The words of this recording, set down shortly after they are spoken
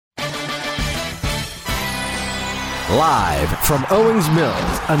Live from Owings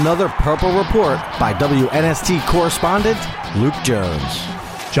Mills, another Purple Report by WNST correspondent Luke Jones.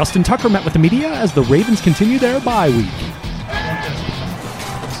 Justin Tucker met with the media as the Ravens continue their bye week. You've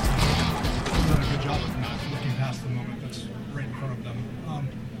done a good job of not looking past the moment that's right in front of them.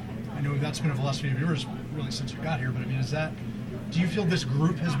 I know that's been a philosophy of yours really since you got here, but I mean, do you feel this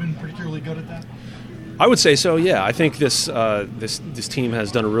group has been particularly good at that? I would say so, yeah. I think this team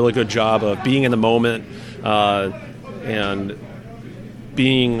has done a really good job of being in the moment and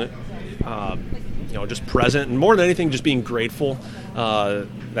being just present, and more than anything, just being grateful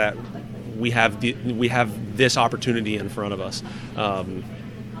that we have this opportunity in front of us.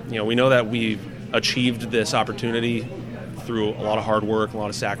 We know that we've achieved this opportunity through a lot of hard work, a lot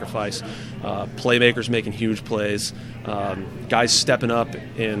of sacrifice, playmakers making huge plays, guys stepping up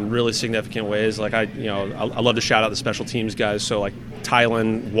in really significant ways. Like I love to shout out the special teams guys. So like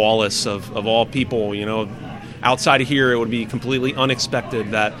Tylan Wallace of all people, outside of here, it would be completely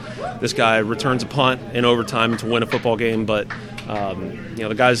unexpected that this guy returns a punt in overtime to win a football game. But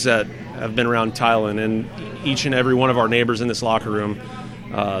the guys that have been around Tylan and each and every one of our neighbors in this locker room,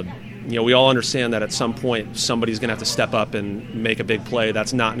 we all understand that at some point somebody's going to have to step up and make a big play.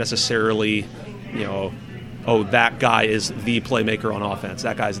 That's not necessarily, that guy is the playmaker on offense.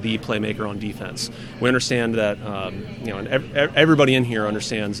 That guy's the playmaker on defense. We understand that, and everybody in here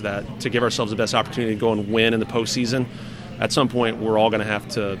understands that to give ourselves the best opportunity to go and win in the postseason, at some point we're all going to have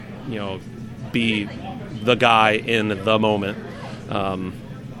to, be the guy in the moment. And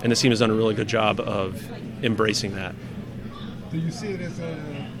this team has done a really good job of embracing that. Do you see it as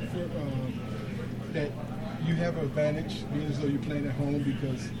that you have an advantage being as though you're playing at home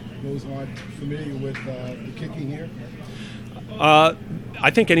because those aren't familiar with the kicking here? I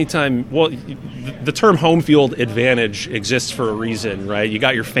think anytime, the term home field advantage exists for a reason, right? You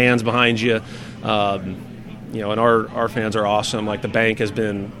got your fans behind you, and our fans are awesome. Like the bank has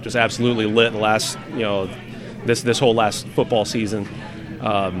been just absolutely lit the last, this whole last football season.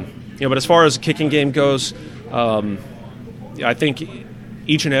 But as far as the kicking game goes, I think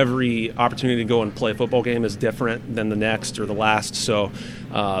each and every opportunity to go and play a football game is different than the next or the last. So,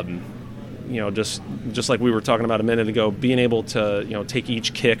 just like we were talking about a minute ago, being able to, take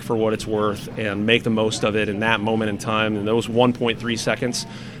each kick for what it's worth and make the most of it in that moment in time, in those 1.3 seconds,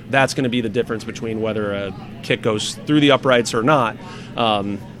 that's going to be the difference between whether a kick goes through the uprights or not.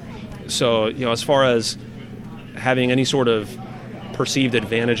 As far as having any sort of perceived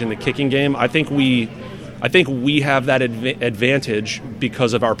advantage in the kicking game, I think we have that advantage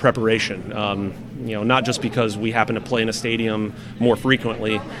because of our preparation. Not just because we happen to play in a stadium more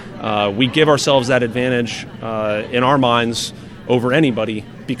frequently. We give ourselves that advantage in our minds over anybody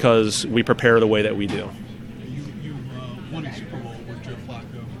because we prepare the way that we do. You won a Super Bowl with Joe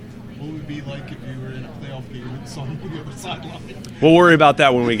Flacco. What would it be like if you were in a playoff game with someone on the other sideline? We'll worry about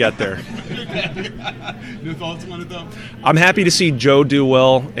that when we get there. No thoughts on it, though? I'm happy to see Joe do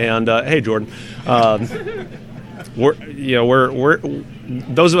well, and hey, Jordan. We're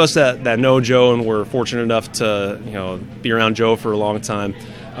those of us that know Joe and we're fortunate enough to be around Joe for a long time.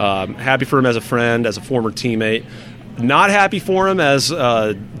 Happy for him as a friend, as a former teammate. Not happy for him as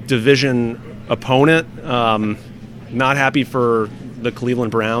a division opponent. Not happy for the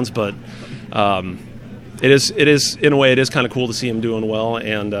Cleveland Browns, but it is in a way it is kind of cool to see him doing well.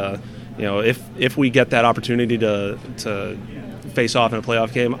 And if we get that opportunity to face off in a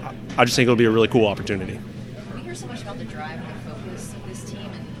playoff game, I just think it'll be a really cool opportunity. We hear so much about the drive and the focus of this team,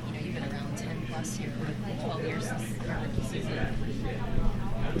 and you've been around 10 plus here, 12 years since the rookie season.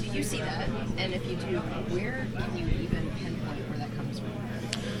 Do you see that? And if you do, where can you even pinpoint where that comes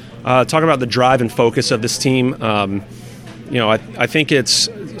from? Talking about the drive and focus of this team, I think it's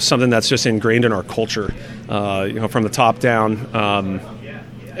something that's just ingrained in our culture. From the top down,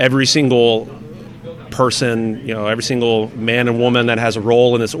 every single person, every single man and woman that has a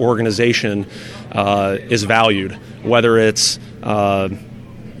role in this organization is valued, whether it's being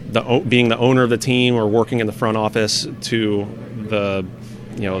the owner of the team or working in the front office to the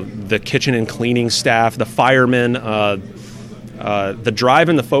kitchen and cleaning staff, the firemen. The drive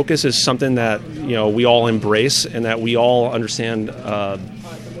and the focus is something that we all embrace and that we all understand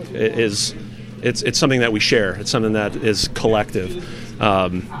it's something that we share. It's something that is collective.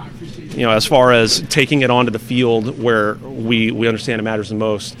 As far as taking it onto the field where we understand it matters the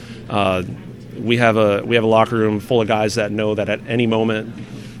most, we have a locker room full of guys that know that at any moment,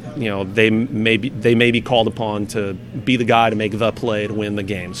 they may be called upon to be the guy to make the play to win the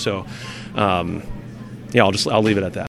game. So, I'll leave it at that.